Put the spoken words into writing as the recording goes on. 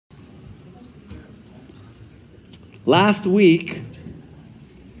Last week,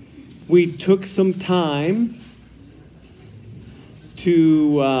 we took some time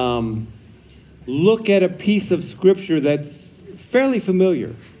to look at a piece of Scripture that's fairly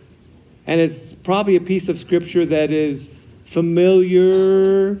familiar. And it's probably a piece of Scripture that is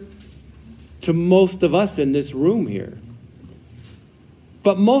familiar to most of us in this room here.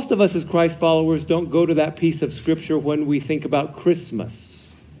 But most of us as Christ followers don't go to that piece of Scripture when we think about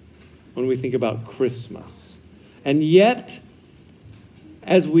Christmas. When we think about Christmas. And yet,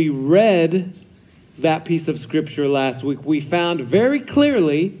 as we read that piece of Scripture last week, we found very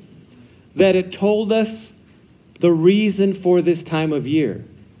clearly that it told us the reason for this time of year.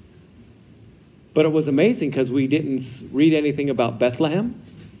 But it was amazing because we didn't read anything about Bethlehem.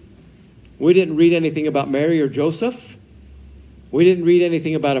 We didn't read anything about Mary or Joseph. We didn't read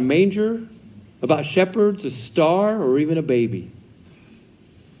anything about a manger, about shepherds, a star, or even a baby.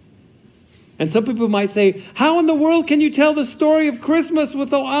 And some people might say, how in the world can you tell the story of Christmas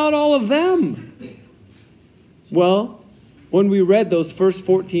without all of them? Well, when we read those first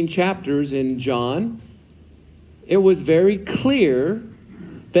 14 chapters in John, it was very clear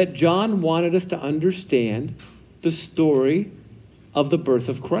that John wanted us to understand the story of the birth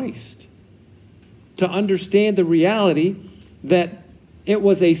of Christ. To understand the reality that it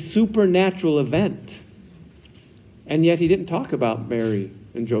was a supernatural event. And yet he didn't talk about Mary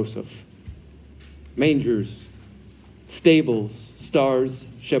and Joseph. Mangers, stables, stars,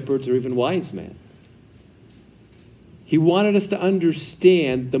 shepherds, or even wise men. He wanted us to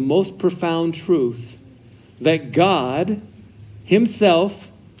understand the most profound truth that God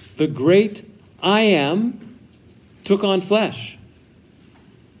himself, the great I Am, took on flesh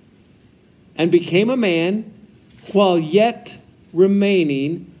and became a man while yet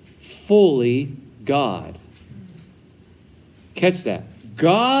remaining fully God. Catch that.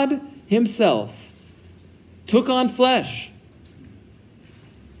 God himself took on flesh,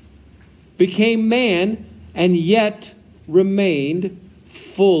 became man, and yet remained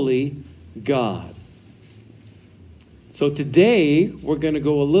fully God. So today, we're going to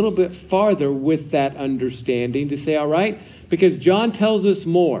go a little bit farther with that understanding to say, all right, because John tells us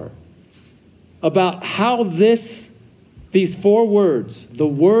more about how these four words, the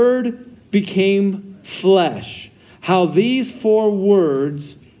Word became flesh, how these four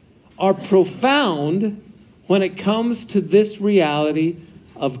words are profound when it comes to this reality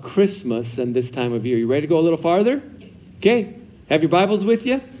of Christmas and this time of year. You ready to go a little farther? Okay. Have your Bibles with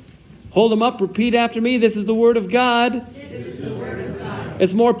you? Hold them up. Repeat after me. This is the Word of God. This is the Word of God.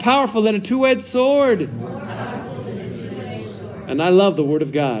 It's more powerful than a two-edged sword. It's more powerful than a two-edged sword. And I love the Word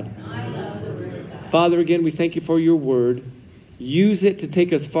of God. I love the Word of God. Father, again, we thank you for your Word. Use it to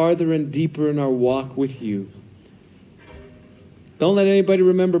take us farther and deeper in our walk with you. Don't let anybody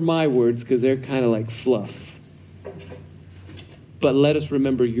remember my words because they're kind of like fluff. But let us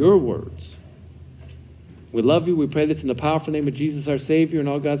remember your words. We love you. We pray this in the powerful name of Jesus, our Savior, and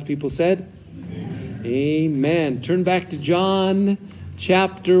all God's people said, Amen. Amen. Turn back to John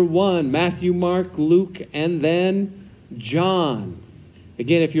chapter 1. Matthew, Mark, Luke, and then John.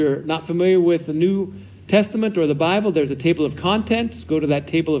 Again, if you're not familiar with the New Testament or the Bible, there's a table of contents. Go to that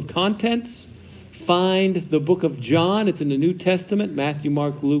table of contents. Find the book of John. It's in the New Testament, Matthew,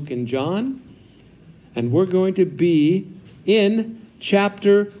 Mark, Luke, and John. And we're going to be in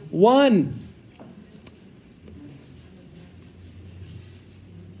chapter 1.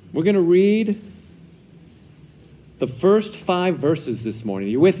 We're going to read the first 5 verses this morning.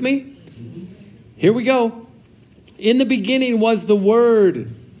 Are you with me? Here we go. In the beginning was the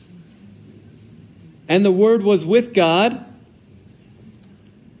Word, and the Word was with God,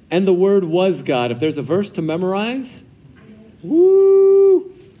 and the Word was God. If there's a verse to memorize,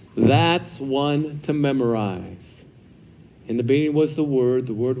 woo, that's one to memorize. In the beginning was the Word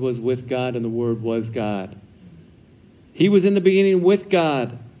was with God, and the Word was God. He was in the beginning with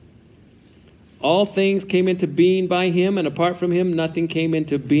God. All things came into being by him, and apart from him, nothing came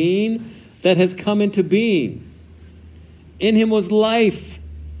into being that has come into being. In him was life,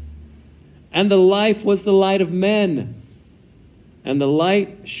 and the life was the light of men. And the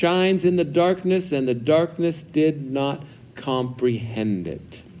light shines in the darkness, and the darkness did not comprehend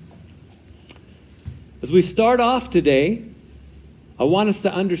it. As we start off today, I want us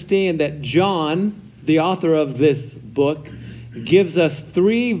to understand that John, the author of this book, gives us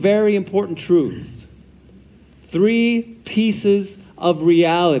 3 very important truths. 3 pieces of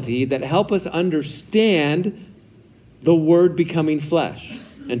reality that help us understand the Word becoming flesh.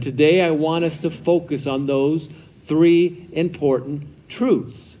 And today I want us to focus on those 3 important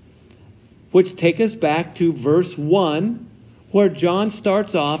truths, which take us back to verse 1, where John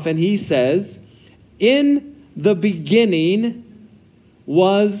starts off and he says, in the beginning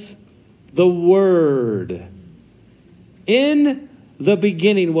was the Word. In the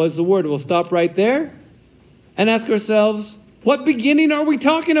beginning was the Word. We'll stop right there and ask ourselves, what beginning are we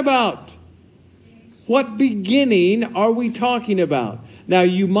talking about? What beginning are we talking about? Now,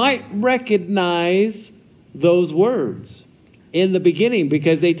 you might recognize those words, in the beginning,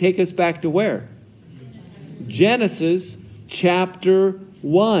 because they take us back to where? Genesis chapter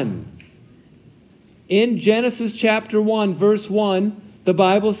 1. In Genesis chapter 1, verse 1, the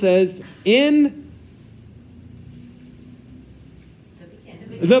Bible says, in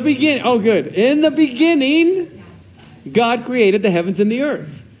the beginning, oh good, in the beginning, God created the heavens and the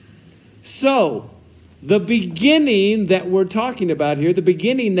earth. So, the beginning that we're talking about here, the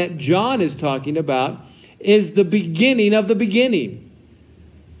beginning that John is talking about, is the beginning of the beginning,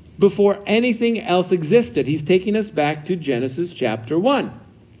 before anything else existed. He's taking us back to Genesis chapter 1.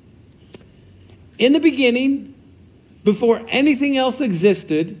 In the beginning, before anything else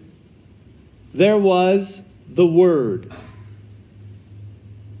existed, there was the Word.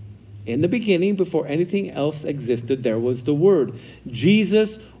 In the beginning, before anything else existed, there was the Word.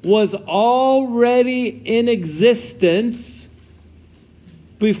 Jesus was already in existence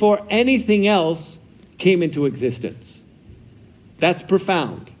before anything else came into existence. That's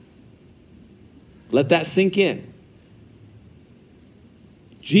profound. Let that sink in.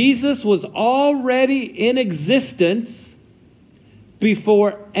 Jesus was already in existence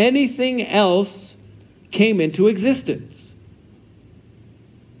before anything else came into existence.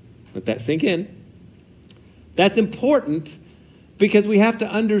 Let that sink in. That's important because we have to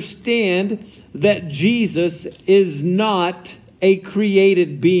understand that Jesus is not a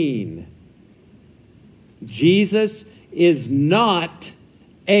created being. Jesus is not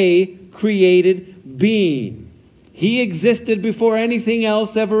a created being. He existed before anything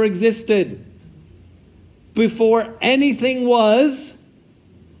else ever existed. Before anything was,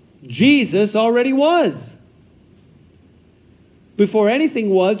 Jesus already was. Before anything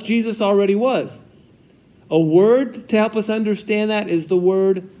was, Jesus already was. A word to help us understand that is the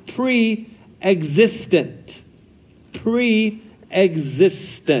word pre-existent.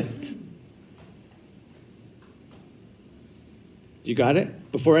 Pre-existent. You got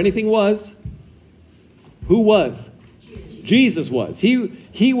it? Before anything was, who was? Jesus was.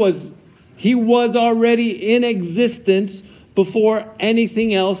 He was already in existence before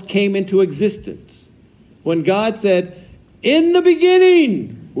anything else came into existence. When God said, in the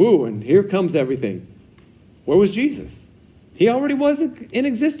beginning, woo, and here comes everything. Where was Jesus? He already was in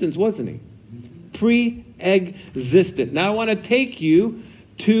existence, wasn't he? Pre-existent. Now I want to take you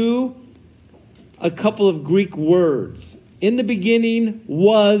to a couple of Greek words. In the beginning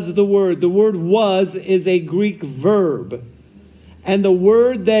was the Word. The word was is a Greek verb. And the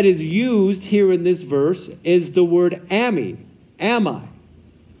word that is used here in this verse is the word ami,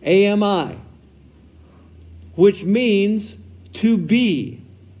 A-M-I, which means to be.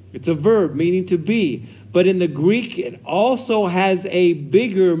 It's a verb meaning to be. But in the Greek, it also has a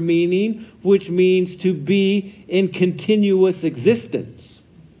bigger meaning, which means to be in continuous existence.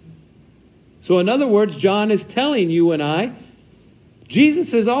 So in other words, John is telling you and I,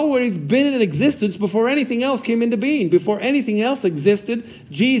 Jesus has always been in existence before anything else came into being. Before anything else existed,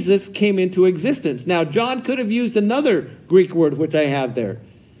 Jesus came into existence. Now, John could have used another Greek word, which I have there,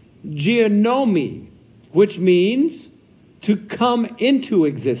 geonomy, which means to come into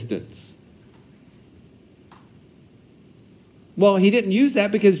existence. Well, he didn't use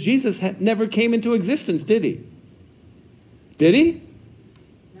that because Jesus never came into existence, did he? Did he?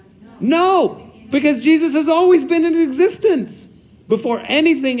 No, because Jesus has always been in existence. Before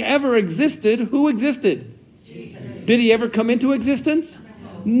anything ever existed, who existed? Jesus. Did he ever come into existence?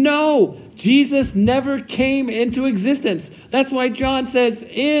 No. Jesus never came into existence. That's why John says,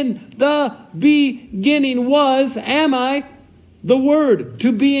 in the beginning was, the Word,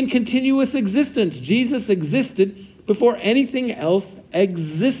 to be in continuous existence. Jesus existed before anything else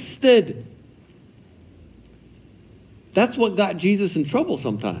existed. That's what got Jesus in trouble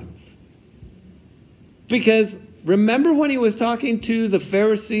sometimes. Because remember when he was talking to the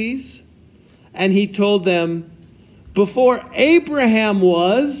Pharisees and he told them, before Abraham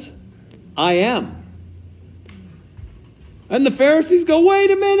was, I am. And the Pharisees go,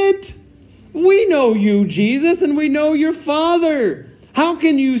 wait a minute. We know you, Jesus, and we know your Father. How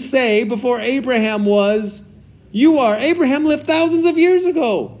can you say before Abraham was, you are? Abraham lived thousands of years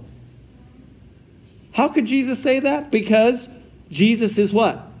ago. How could Jesus say that? Because Jesus is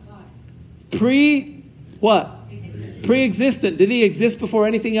what? Pre-existent. Did he exist before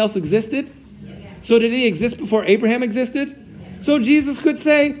anything else existed? Yes. So did he exist before Abraham existed? Yes. So Jesus could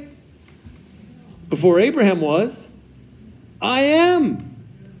say, Before Abraham was, I am.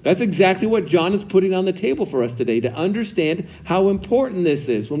 That's exactly what John is putting on the table for us today, to understand how important this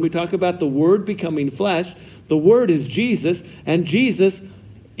is. When we talk about the Word becoming flesh, the Word is Jesus, and Jesus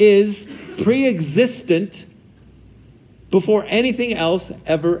is pre-existent before anything else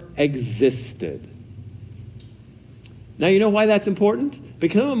ever existed. Now, you know why that's important?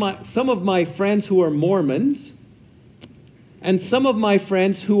 Because some of my friends who are Mormons and some of my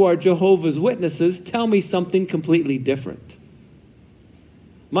friends who are Jehovah's Witnesses tell me something completely different.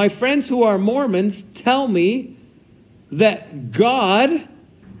 My friends who are Mormons tell me that God,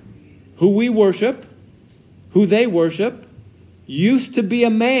 who we worship, who they worship, used to be a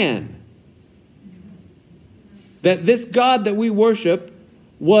man. That this God that we worship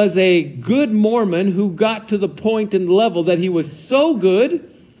was a good Mormon who got to the point and level that he was so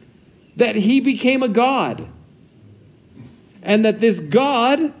good that he became a god. And that this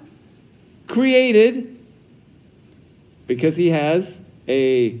God created, because he has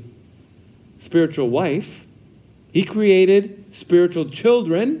a spiritual wife, he created spiritual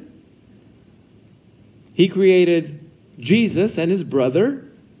children. He created Jesus and his brother,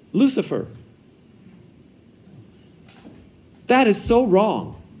 Lucifer. That is so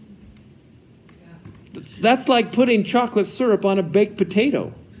wrong. That's like putting chocolate syrup on a baked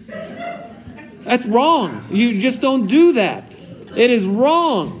potato. That's wrong. You just don't do that. It is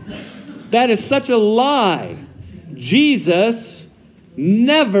wrong. That is such a lie. Jesus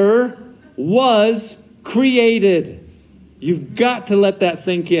never was created. You've got to let that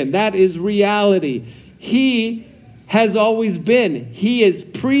sink in. That is reality. He has always been. He is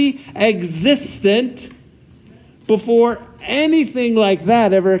pre-existent before anything like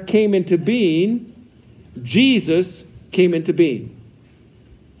that ever came into being. Jesus came into being.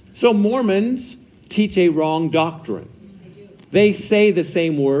 So Mormons teach a wrong doctrine. They say the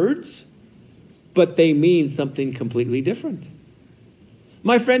same words, but they mean something completely different.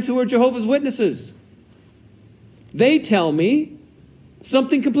 My friends who are Jehovah's Witnesses, they tell me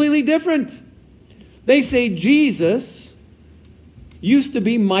something completely different. They say Jesus used to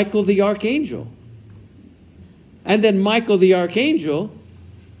be Michael the Archangel. And then Michael the Archangel,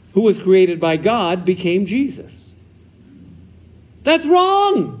 who was created by God, became Jesus. That's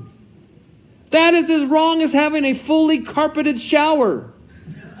wrong. That is as wrong as having a fully carpeted shower.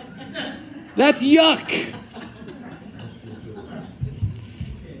 That's yuck.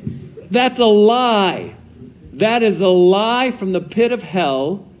 That's a lie. That is a lie from the pit of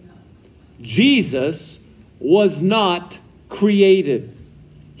hell. Jesus was not created.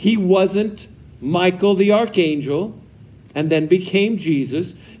 He wasn't Michael the Archangel and then became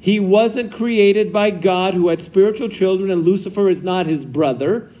Jesus. He wasn't created by God who had spiritual children, and Lucifer is not his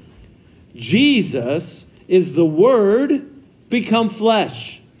brother. Jesus is the Word become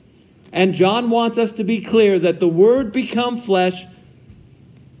flesh. And John wants us to be clear that the Word become flesh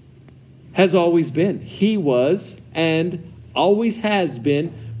has always been. He was and always has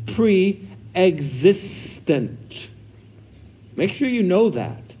been pre-existent. Make sure you know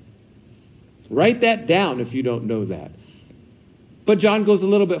that. Write that down if you don't know that. But John goes a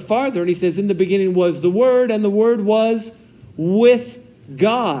little bit farther and he says, in the beginning was the Word, and the Word was with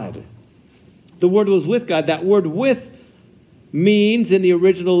God. The Word was with God. That word with means, in the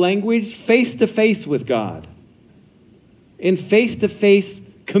original language, face-to-face with God. In face-to-face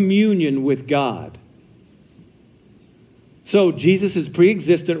communion with God. So Jesus is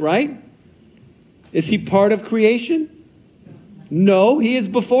pre-existent, right? Is he part of creation? No, he is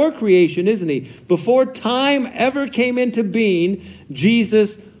before creation, isn't he? Before time ever came into being,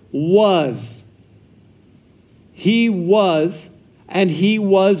 Jesus was. He was, and he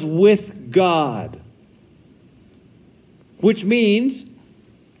was with God. Which means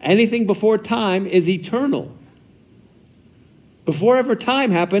anything before time is eternal. Before ever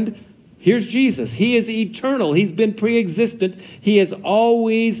time happened, here's Jesus. He is eternal. He's been pre-existent. He has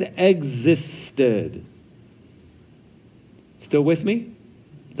always existed. Still with me?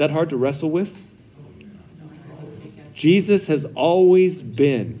 Is that hard to wrestle with? Jesus has always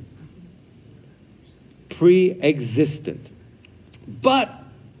been pre-existent. But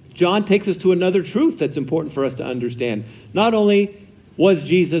John takes us to another truth that's important for us to understand. Not only was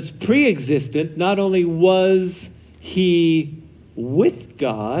Jesus pre-existent, not only was he with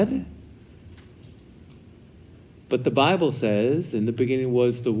God, but the Bible says, in the beginning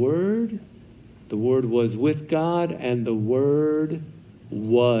was the Word was with God, and the Word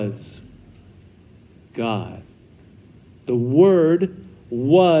was God. The Word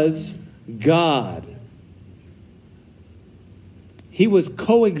was God. He was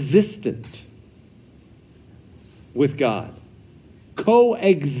coexistent with God.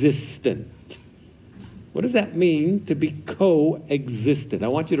 Coexistent. What does that mean to be coexistent? I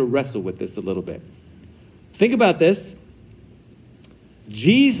want you to wrestle with this a little bit. Think about this.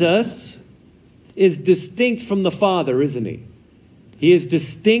 Jesus is distinct from the Father, isn't he? He is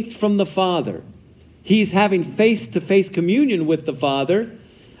distinct from the Father. He's having face-to-face communion with the Father,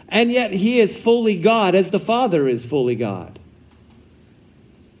 and yet he is fully God as the Father is fully God.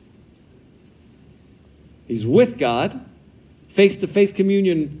 He's with God, face-to-face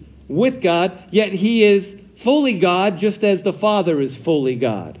communion with God, yet he is fully God just as the Father is fully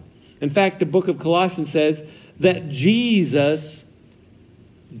God. In fact, the book of Colossians says that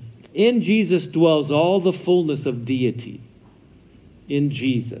in Jesus dwells all the fullness of deity. In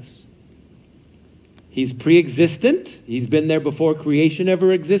Jesus. He's pre-existent. He's been there before creation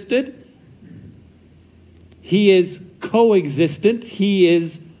ever existed. He is coexistent. He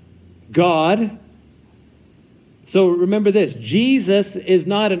is God. So remember this, Jesus is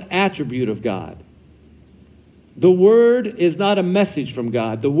not an attribute of God. The Word is not a message from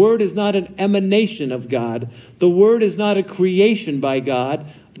God. The Word is not an emanation of God. The Word is not a creation by God.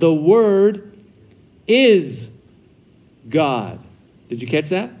 The Word is God. Did you catch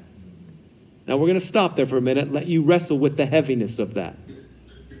that? Now we're going to stop there for a minute and let you wrestle with the heaviness of that.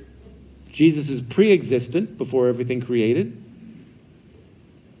 Jesus is pre-existent before everything created.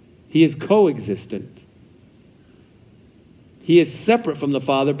 He is coexistent. He is separate from the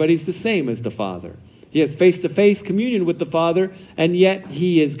Father, but he's the same as the Father. He has face-to-face communion with the Father, and yet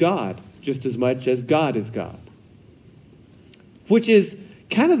he is God, just as much as God is God. Which is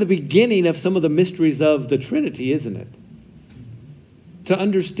kind of the beginning of some of the mysteries of the Trinity, isn't it? To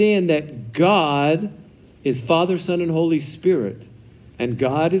understand that God is Father, Son, and Holy Spirit. And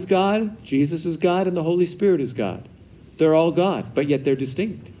God is God, Jesus is God, and the Holy Spirit is God. They're all God, but yet they're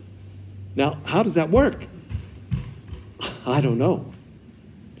distinct. Now, how does that work? I don't know.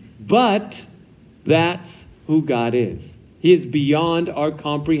 But that's who God is. He is beyond our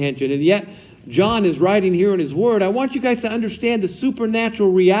comprehension. And yet, John is writing here in his word, I want you guys to understand the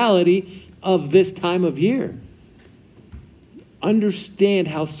supernatural reality of this time of year. Understand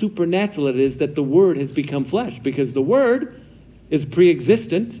how supernatural it is that the Word has become flesh, because the Word is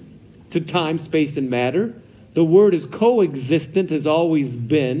pre-existent to time, space, and matter. The Word is coexistent, has always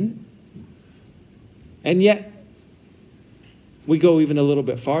been. And yet, we go even a little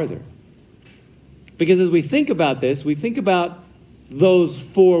bit farther. Because as we think about this, we think about those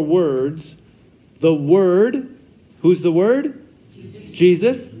four words. The Word, who's the Word?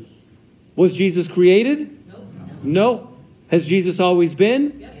 Jesus. Was Jesus created? No. Has Jesus always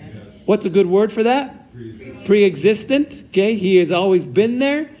been? Yes. What's a good word for that? Pre-existent. Okay, he has always been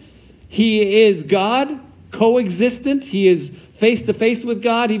there. He is God, coexistent. He is face-to-face with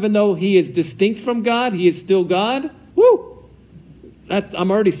God, even though he is distinct from God. He is still God. Woo! I'm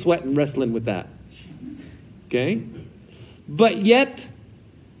already sweating wrestling with that. Okay? But yet,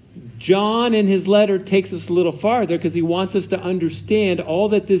 John in his letter takes us a little farther because he wants us to understand all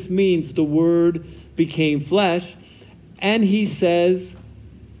that this means. The Word became flesh. And he says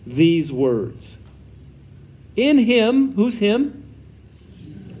these words. In him, who's him?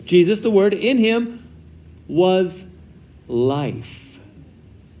 Jesus, the Word. In him was life.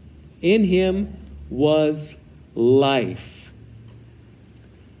 In him was life.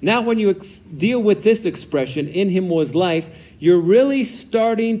 Now when you deal with this expression, in him was life, you're really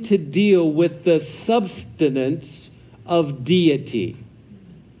starting to deal with the substance of deity.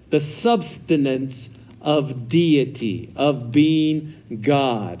 The substance of deity, of being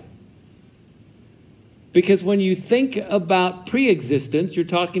God. Because when you think about pre-existence, you're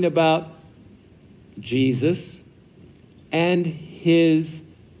talking about Jesus and his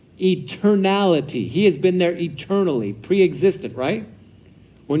eternality. He has been there eternally, pre-existent, right?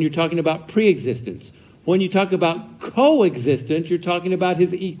 When you're talking about pre-existence. When you talk about coexistence, you're talking about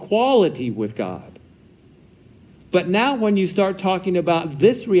his equality with God. But now when you start talking about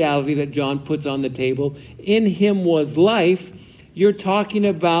this reality that John puts on the table, in him was life, you're talking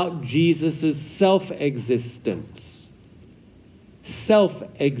about Jesus' self-existence.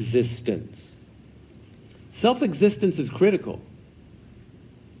 Self-existence. Self-existence is critical.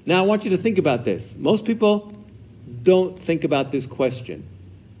 Now I want you to think about this. Most people don't think about this question.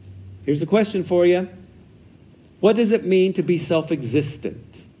 Here's the question for you. What does it mean to be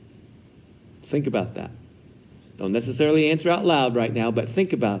self-existent? Think about that. Don't necessarily answer out loud right now, but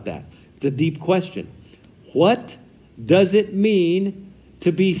think about that. It's a deep question. What does it mean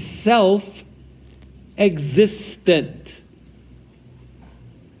to be self-existent?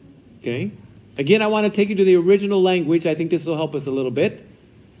 Okay? Again, I want to take you to the original language. I think this will help us a little bit.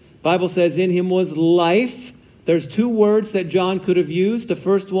 The Bible says, in him was life. There's two words that John could have used. The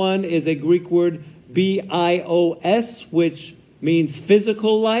first one is a Greek word, bios, which means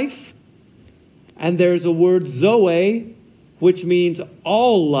physical life. And there's a word zoe, which means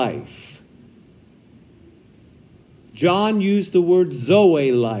all life. John used the word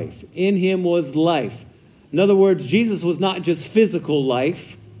zoe life. In him was life. In other words, Jesus was not just physical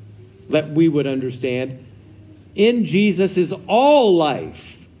life that we would understand. In Jesus is all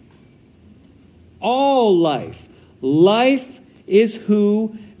life. All life. Life is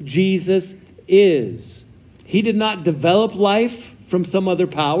who Jesus is. He did not develop life from some other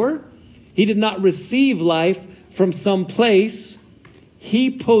power. He did not receive life from some place. He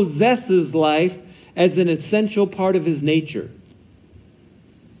possesses life as an essential part of his nature.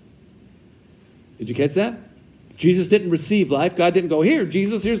 Did you catch that? Jesus didn't receive life. God didn't go, here,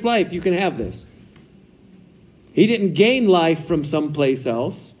 Jesus, here's life. You can have this. He didn't gain life from someplace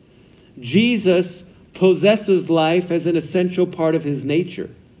else. Jesus possesses life as an essential part of his nature.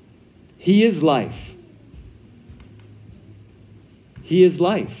 He is life. He is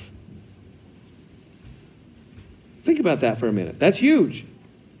life. Think about that for a minute. That's huge.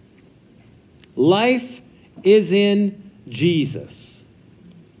 Life is in Jesus.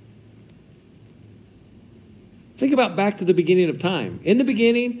 Think about back to the beginning of time. In the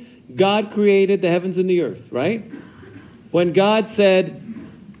beginning, God created the heavens and the earth, right? When God said,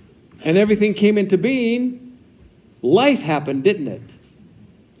 and everything came into being, life happened, didn't it?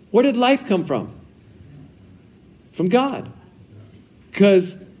 Where did life come from? From God.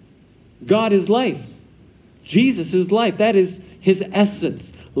 Because God is life. Jesus is life. That is his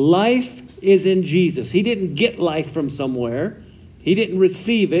essence. Life is in Jesus. He didn't get life from somewhere. He didn't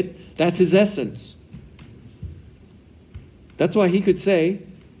receive it. That's his essence. That's why he could say,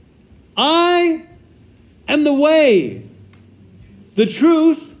 I am the way, the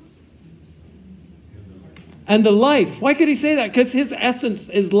truth, and the life. Why could he say that? Because his essence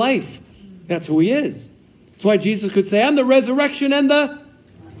is life. That's who he is. That's why Jesus could say, I'm the resurrection and the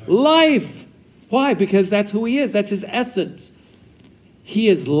life. Why? Because that's who he is. That's his essence. He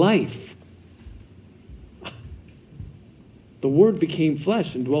is life. The Word became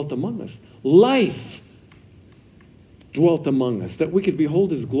flesh and dwelt among us. Life dwelt among us, that we could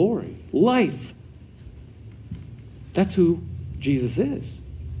behold his glory. Life. That's who Jesus is.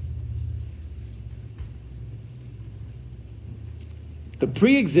 The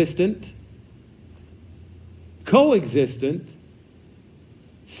pre-existent, coexistent,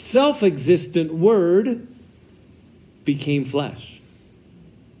 self-existent Word became flesh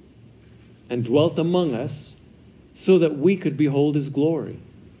and dwelt among us so that we could behold his glory.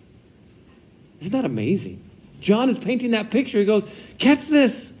 Isn't that amazing? John is painting that picture. He goes, catch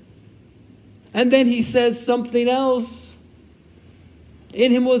this. And then he says something else.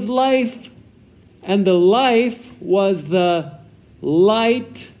 In him was life, and the life was the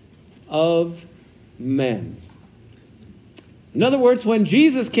light of men. In other words, when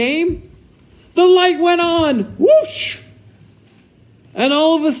Jesus came, the light went on. Whoosh! And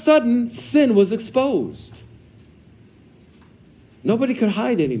all of a sudden, sin was exposed. Nobody could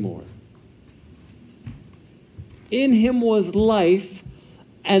hide anymore. In him was life,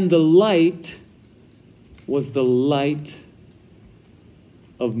 and the light was the light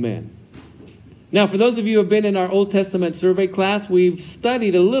of men. Now, for those of you who have been in our Old Testament survey class, we've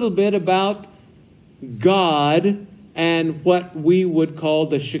studied a little bit about God and what we would call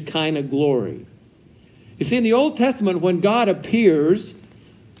the Shekinah glory. You see, in the Old Testament, when God appears,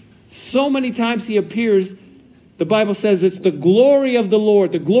 so many times he appears, the Bible says it's the glory of the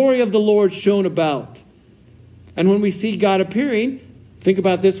Lord shone about. And when we see God appearing, think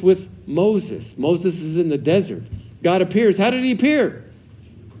about this with Moses. Moses is in the desert. God appears. How did he appear?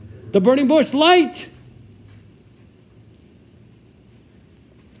 The burning bush, light.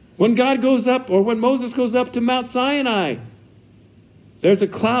 When God goes up, or when Moses goes up to Mount Sinai, there's a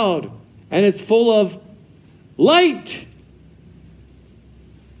cloud, and it's full of light.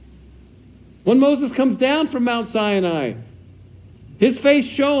 When Moses comes down from Mount Sinai, his face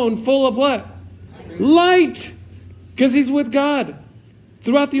shone full of what? Light. Because he's with God.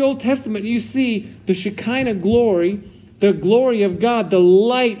 Throughout the Old Testament, you see the Shekinah glory, the glory of God, the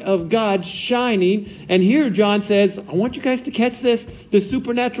light of God shining. And here John says, I want you guys to catch this, the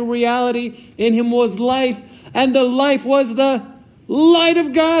supernatural reality. In him was life, and the life was the light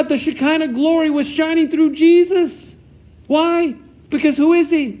of God. The Shekinah glory was shining through Jesus. Why? Because who is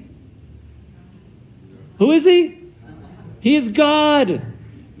he? Who is he? He is God.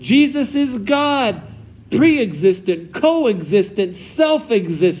 Jesus is God. Pre-existent, coexistent,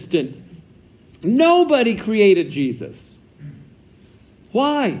 self-existent. Nobody created Jesus.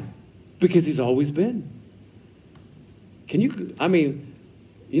 Why? Because he's always been.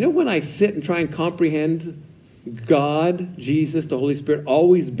 You know, when I sit and try and comprehend God, Jesus, the Holy Spirit,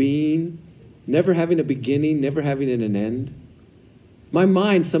 always being, never having a beginning, never having an end, my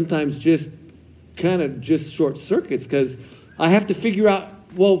mind sometimes just kind of just short circuits because I have to figure out,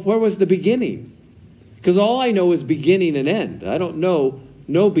 well, where was the beginning? Because all I know is beginning and end. I don't know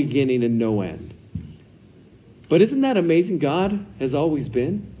no beginning and no end. But isn't that amazing? God has always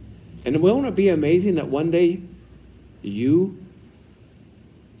been. And won't it be amazing that one day you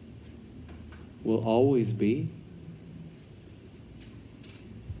will always be?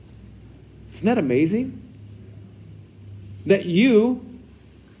 Isn't that amazing? That you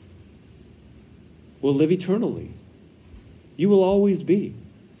will live eternally. You will always be.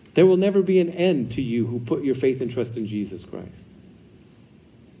 There will never be an end to you who put your faith and trust in Jesus Christ.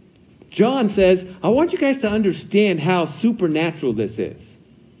 John says, I want you guys to understand how supernatural this is.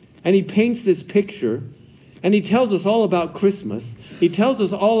 And he paints this picture, and he tells us all about Christmas. He tells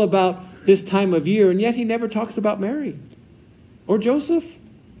us all about this time of year, and yet he never talks about Mary or Joseph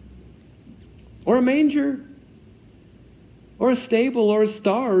or a manger or a stable or a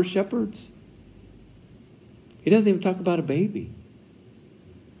star or shepherds. He doesn't even talk about a baby.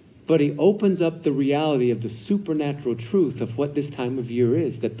 But he opens up the reality of the supernatural truth of what this time of year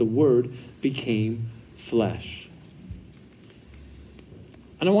is, that the Word became flesh.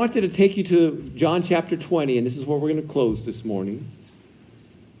 And I wanted to take you to John chapter 20, and this is where we're going to close this morning.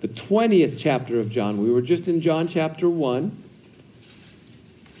 The 20th chapter of John. We were just in John chapter 1.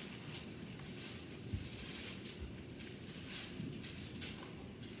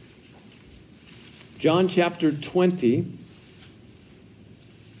 John chapter 20.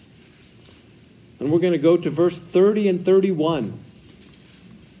 And we're going to go to verse 30 and 31.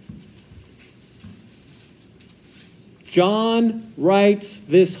 John writes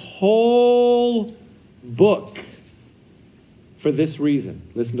this whole book for this reason.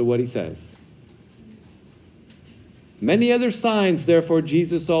 Listen to what he says. Many other signs, therefore,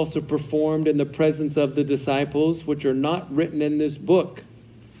 Jesus also performed in the presence of the disciples, which are not written in this book.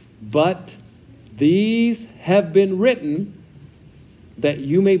 But these have been written that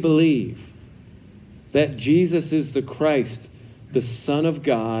you may believe that Jesus is the Christ, the Son of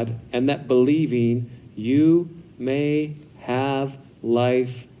God, and that believing you may have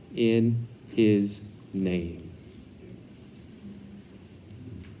life in his name.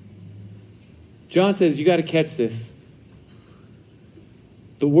 John says, you got to catch this.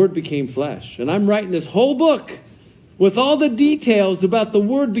 The Word became flesh. And I'm writing this whole book with all the details about the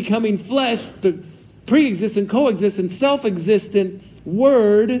Word becoming flesh, the pre-existent, coexistent, self-existent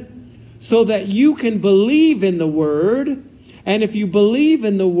Word, so that you can believe in the Word. And if you believe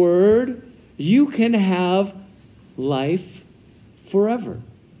in the Word, you can have life forever.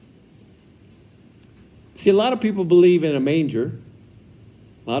 See, a lot of people believe in a manger.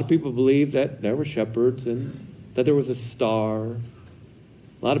 A lot of people believe that there were shepherds and that there was a star. A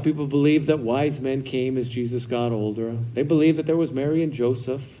lot of people believe that wise men came as Jesus got older. They believe that there was Mary and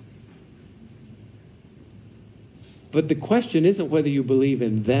Joseph. But the question isn't whether you believe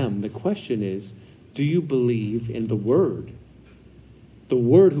in them. The question is, do you believe in the Word? The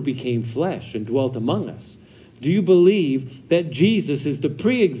Word who became flesh and dwelt among us. Do you believe that Jesus is the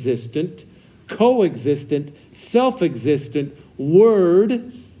pre-existent, coexistent, self-existent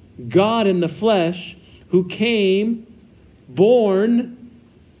Word, God in the flesh, who came, born,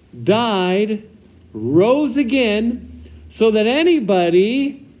 died, rose again, so that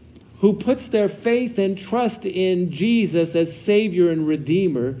anybody who puts their faith and trust in Jesus as Savior and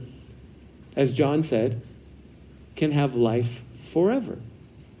Redeemer, as John said, can have life forever.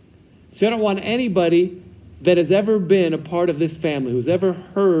 So I don't want anybody that has ever been a part of this family, who's ever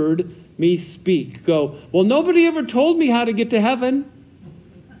heard me speak, go, well, nobody ever told me how to get to heaven.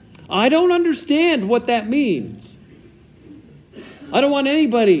 I don't understand what that means. I don't want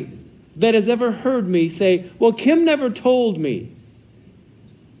anybody that has ever heard me say, well, Kim never told me.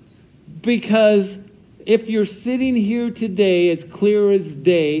 Because if you're sitting here today as clear as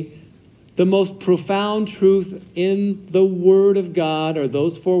day, the most profound truth in the Word of God are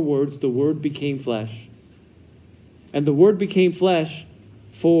those 4 words, the Word became flesh. And the Word became flesh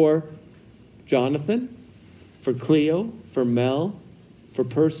for Jonathan, for Cleo, for Mel, for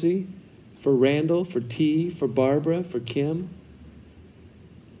Percy, for Randall, for T, for Barbara, for Kim,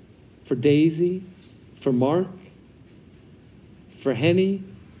 for Daisy, for Mark, for Henny.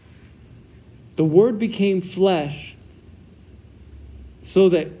 The Word became flesh so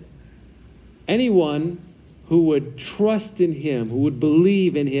that anyone who would trust in Him, who would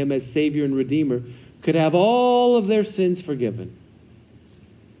believe in Him as Savior and Redeemer, could have all of their sins forgiven.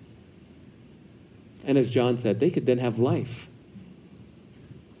 And as John said, they could then have life.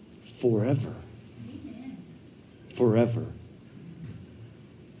 forever. Forever.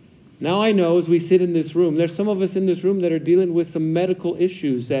 Now I know as we sit in this room, there's some of us in this room that are dealing with some medical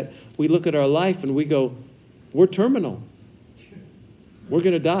issues that we look at our life and we go, we're terminal. We're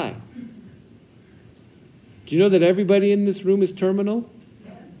going to die. Do you know that everybody in this room is terminal?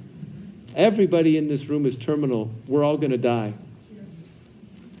 Everybody in this room is terminal. We're all going to die.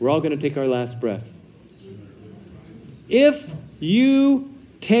 We're all going to take our last breath. If you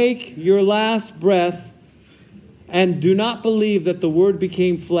take your last breath and do not believe that the Word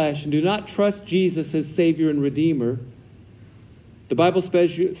became flesh and do not trust Jesus as Savior and Redeemer, the Bible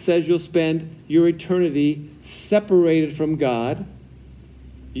says you'll spend your eternity separated from God.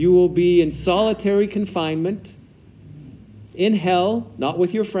 You will be in solitary confinement, in hell, not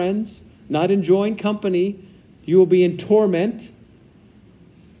with your friends, not enjoying company. You will be in torment.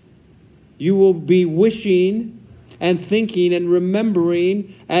 You will be wishing and thinking and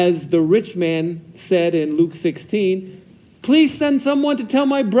remembering, as the rich man said in Luke 16, please send someone to tell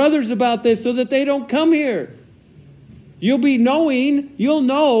my brothers about this so that they don't come here. You'll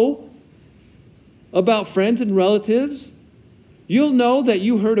know about friends and relatives. You'll know that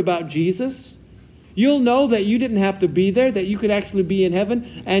you heard about Jesus. You'll know that you didn't have to be there, that you could actually be in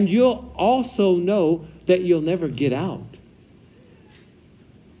heaven. And you'll also know that you'll never get out.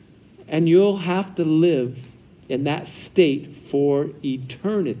 And you'll have to live in that state for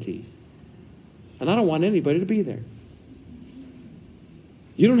eternity. And I don't want anybody to be there.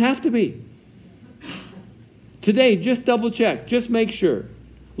 You don't have to be. Today, just double check. Just make sure.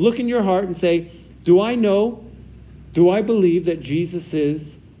 Look in your heart and say, do I believe that Jesus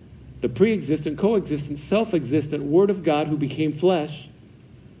is the pre-existent, coexistent, self-existent Word of God who became flesh,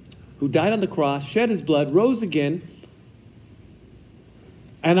 who died on the cross, shed his blood, rose again?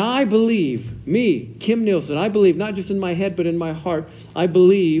 And I believe, me, Kim Nielsen, I believe, not just in my head, but in my heart, I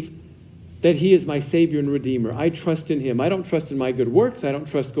believe that he is my Savior and Redeemer. I trust in him. I don't trust in my good works. I don't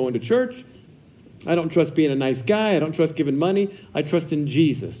trust going to church. I don't trust being a nice guy. I don't trust giving money. I trust in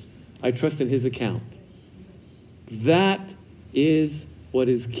Jesus. I trust in his account. That is what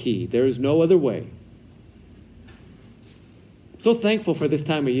is key. There is no other way. So thankful for this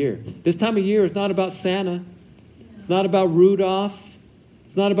time of year. This time of year is not about Santa. It's not about Rudolph.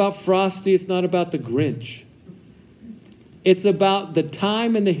 It's not about Frosty. It's not about the Grinch. It's about the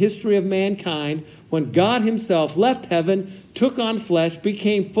time in the history of mankind when God himself left heaven, took on flesh,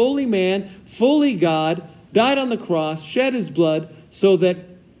 became fully man, fully God, died on the cross, shed his blood so that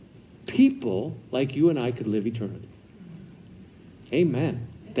people like you and I could live eternity. Amen.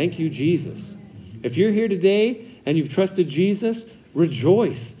 Thank you, Jesus. If you're here today and you've trusted Jesus,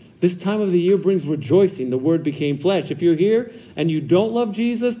 rejoice. This time of the year brings rejoicing. The Word became flesh. If you're here and you don't love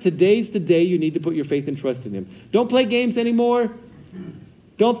Jesus, today's the day you need to put your faith and trust in him. Don't play games anymore.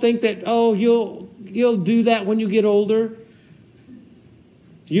 Don't think that, oh, you'll do that when you get older.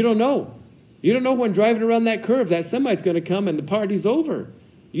 You don't know. You don't know when driving around that curve, that semi's going to come and the party's over.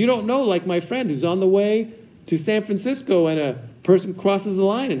 You don't know, like my friend who's on the way to San Francisco and a person crosses the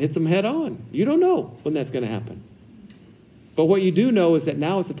line and hits them head on. You don't know when that's going to happen. But what you do know is that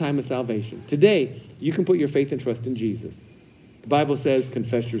now is the time of salvation. Today, you can put your faith and trust in Jesus. The Bible says,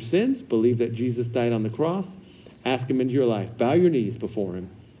 confess your sins, believe that Jesus died on the cross, ask him into your life, bow your knees before him,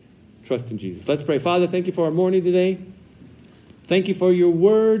 trust in Jesus. Let's pray. Father, thank you for our morning today. Thank you for your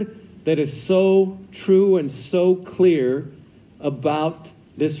word that is so true and so clear about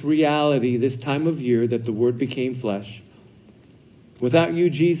this reality, this time of year that the Word became flesh. Without you,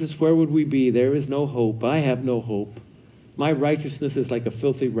 Jesus, where would we be? There is no hope. I have no hope. My righteousness is like a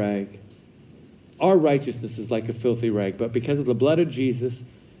filthy rag. Our righteousness is like a filthy rag. But because of the blood of Jesus,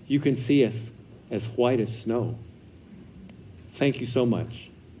 you can see us as white as snow. Thank you so much.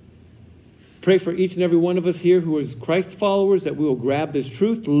 Pray for each and every one of us here who is Christ followers, that we will grab this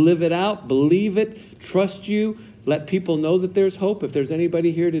truth, live it out, believe it, trust you, let people know that there's hope. If there's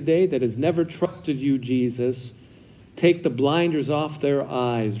anybody here today that has never trusted you, Jesus, take the blinders off their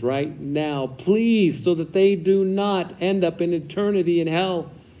eyes right now, please, so that they do not end up in eternity in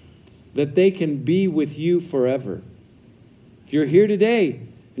hell, that they can be with you forever. If you're here today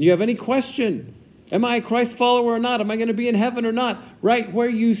and you have any question, am I a Christ follower or not? Am I going to be in heaven or not? Right where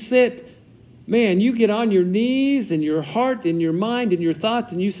you sit, man, you get on your knees and your heart and your mind and your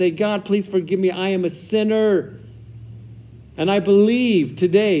thoughts and you say, God, please forgive me. I am a sinner. And I believe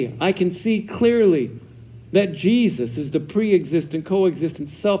today I can see clearly that Jesus is the pre-existent, coexistent,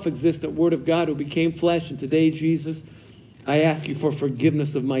 self-existent Word of God who became flesh. And today, Jesus, I ask you for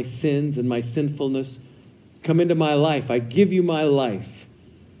forgiveness of my sins and my sinfulness. Come into my life. I give you my life.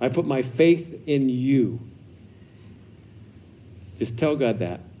 I put my faith in you. Just tell God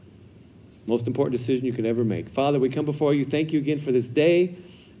that. Most important decision you could ever make. Father, we come before you. Thank you again for this day.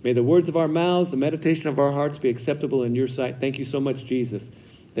 May the words of our mouths, the meditation of our hearts be acceptable in your sight. Thank you so much, Jesus,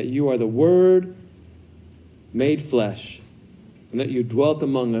 that you are the Word made flesh, and that you dwelt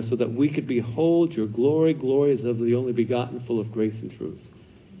among us so that we could behold your glory. Glory is of the only begotten, full of grace and truth.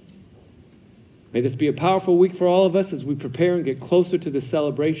 May this be a powerful week for all of us as we prepare and get closer to this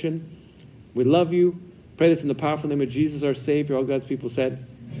celebration. We love you. Pray this in the powerful name of Jesus, our Savior. All God's people said,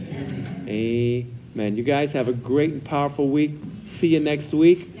 amen. Amen. You guys have a great and powerful week. See you next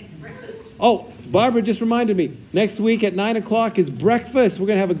week. Oh, Barbara just reminded me, next week at 9 o'clock is breakfast. We're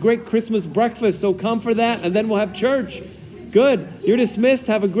going to have a great Christmas breakfast, so come for that, and then we'll have church. Good. You're dismissed.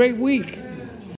 Have a great week.